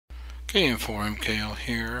KM4MKL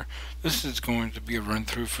here. This is going to be a run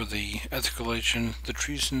through for the escalation, the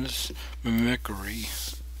Treasonous Mimicry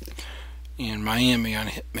in Miami on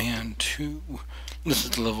Hitman 2. This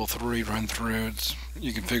is the level 3 run through.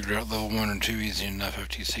 You can figure out level 1 and 2 easy enough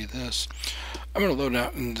after you see this. I'm going to load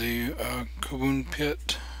out in the Kaboom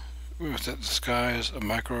pit with that disguise, a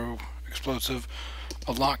micro explosive,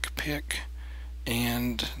 a lock pick,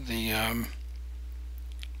 and the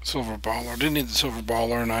silver baller. I didn't need the silver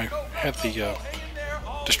baller, and I had the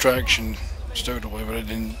distraction stowed away, but I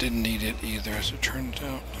didn't need it either, as it turned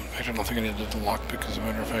out. In fact, I don't think I needed the lockpick, as a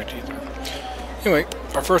matter of fact, either. Anyway,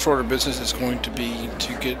 our first order of business is going to be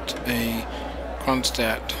to get a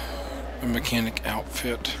Constat mechanic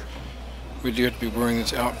outfit. We do have to be wearing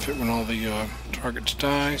this outfit when all the targets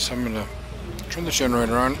die, so I'm going to turn the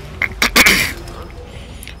generator on,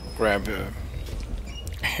 grab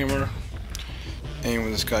a hammer, and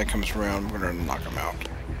when this guy comes around, we're going to knock him out.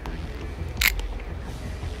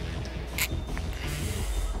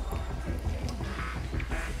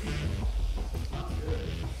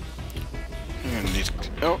 And he's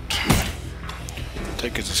out.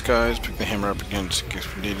 Take his disguise, pick the hammer up again in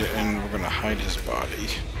case we need it, and we're going to hide his body.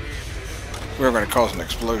 We're going to cause an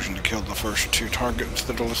explosion to kill the first two targets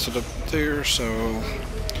that are listed up there, so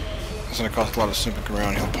it's going to cost a lot of snooping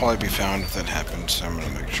around. He'll probably be found if that happens, so I'm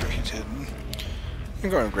going to make sure he's hidden. I'm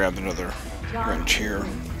going to grab another wrench here.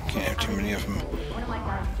 Can't have too many of them.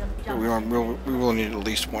 But we will need at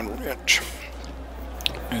least one wrench,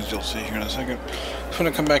 as you'll see here in a second. So when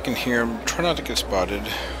I come back in here, try not to get spotted,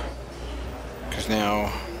 because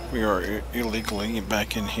now we are illegally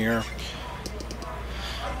back in here.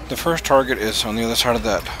 The first target is on the other side of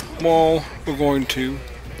that wall. We're going to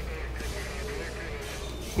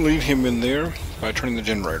lead him in there by turning the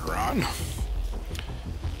generator on.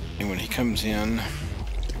 And when he comes in,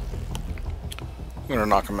 we're going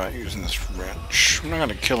to knock him out using this wrench. We're not going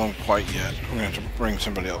to kill him quite yet. We're going to have to bring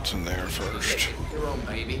somebody else in there first.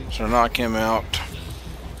 So knock him out.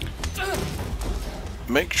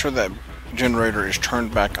 Make sure that generator is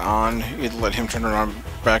turned back on. Either let him turn it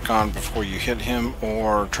back on before you hit him,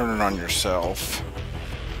 or turn it on yourself.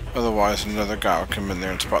 Otherwise, another guy will come in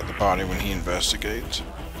there and spot the body when he investigates.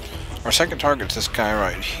 Our second target's this guy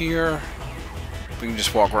right here. We can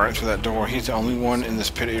just walk right through that door. He's the only one in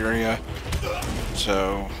this pit area,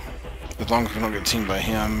 so as long as we don't get seen by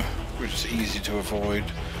him, which is easy to avoid,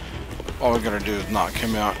 all we gotta do is knock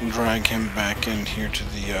him out and drag him back in here to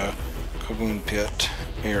the Kaboom pit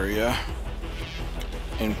area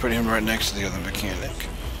and put him right next to the other mechanic.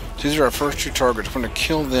 So these are our first two targets. We're going to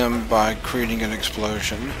kill them by creating an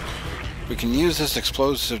explosion. We can use this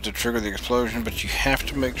explosive to trigger the explosion, but you have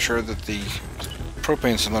to make sure that the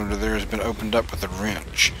propane cylinder there has been opened up with a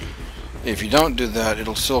wrench. If you don't do that,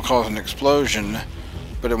 it'll still cause an explosion,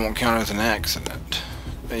 but it won't count as an accident,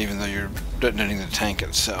 even though you're detonating the tank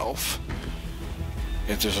itself.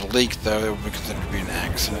 If there's a leak, though, it will be considered to be an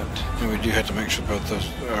accident, and we do have to make sure both those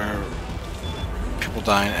people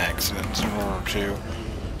die in accidents in order to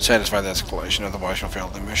satisfy the escalation, otherwise you'll fail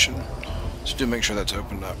the mission. So do make sure that's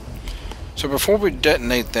opened up. So before we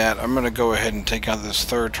detonate that, I'm going to go ahead and take out this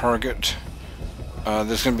third target.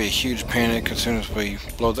 There's going to be a huge panic as soon as we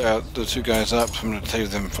blow the two guys up, so I'm going to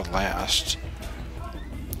save them for last.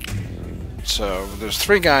 So there's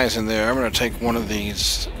three guys in there. I'm going to take one of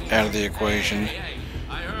these out of the equation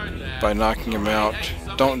by knocking him out.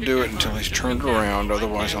 Don't do it until he's turned around,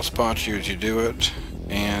 otherwise he'll spot you as you do it.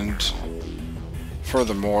 And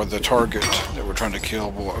furthermore, the target that we're trying to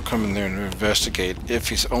kill will come in there and investigate.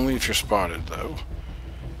 Only if you're spotted, though.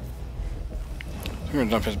 I'm going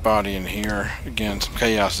to dump his body in here. Again, some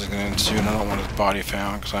chaos is going to ensue, and I don't want his body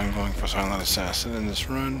found because I'm going for silent assassin in this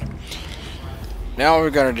run. Now all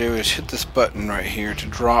we've got to do is hit this button right here to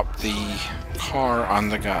drop the car on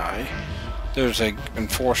the guy. There's an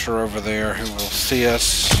enforcer over there who will see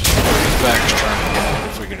us with his back's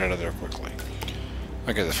turned if we get out of there quickly.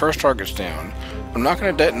 Okay, the first target's down. I'm not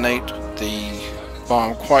going to detonate the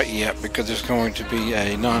bomb quite yet because there's going to be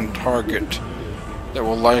a non-target that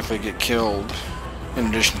will likely get killed in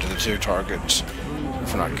addition to the two targets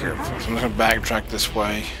if we're not careful. So I'm just going to backtrack this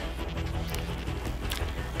way.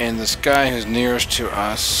 And this guy who's nearest to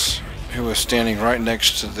us, who is standing right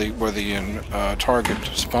next to where the target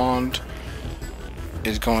spawned,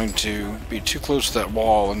 is going to be too close to that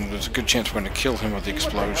wall, and there's a good chance we're going to kill him with the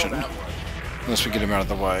explosion unless we get him out of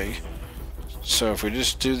the way. So if we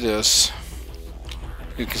just do this,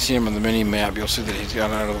 you can see him on the mini-map. You'll see that he's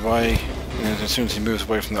got out of the way, and as soon as he moves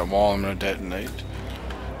away from that wall, I'm going to detonate.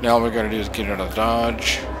 Now all we got to do is get out of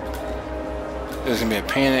dodge. There's going to be a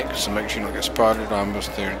panic, so make sure you don't get spotted. I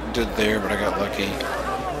almost did there, but I got lucky.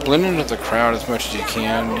 Blend into the crowd as much as you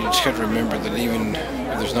can. You just have to remember that even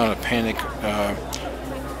if there's not a panic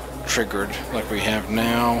triggered like we have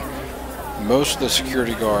now, most of the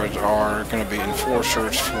security guards are going to be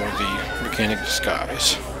enforcers for the mechanic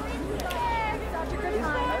disguise.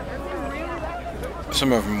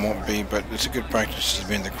 Some of them won't be, but it's a good practice to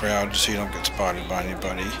be in the crowd so you don't get spotted by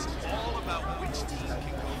anybody.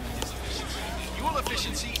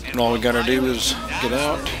 And all we gotta do is get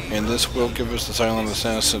out, and this will give us the Silent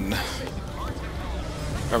Assassin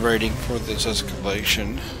a rating for this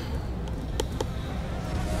escalation,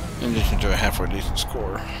 in addition to a halfway decent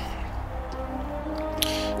score.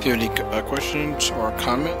 If you have any questions or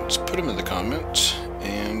comments, put them in the comments,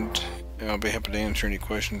 and I'll be happy to answer any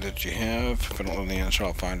questions that you have. If I don't know the answer,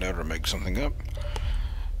 I'll find out or make something up.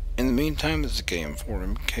 In the meantime, this is Game 4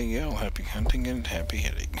 MKL. Happy hunting and happy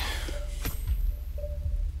hitting.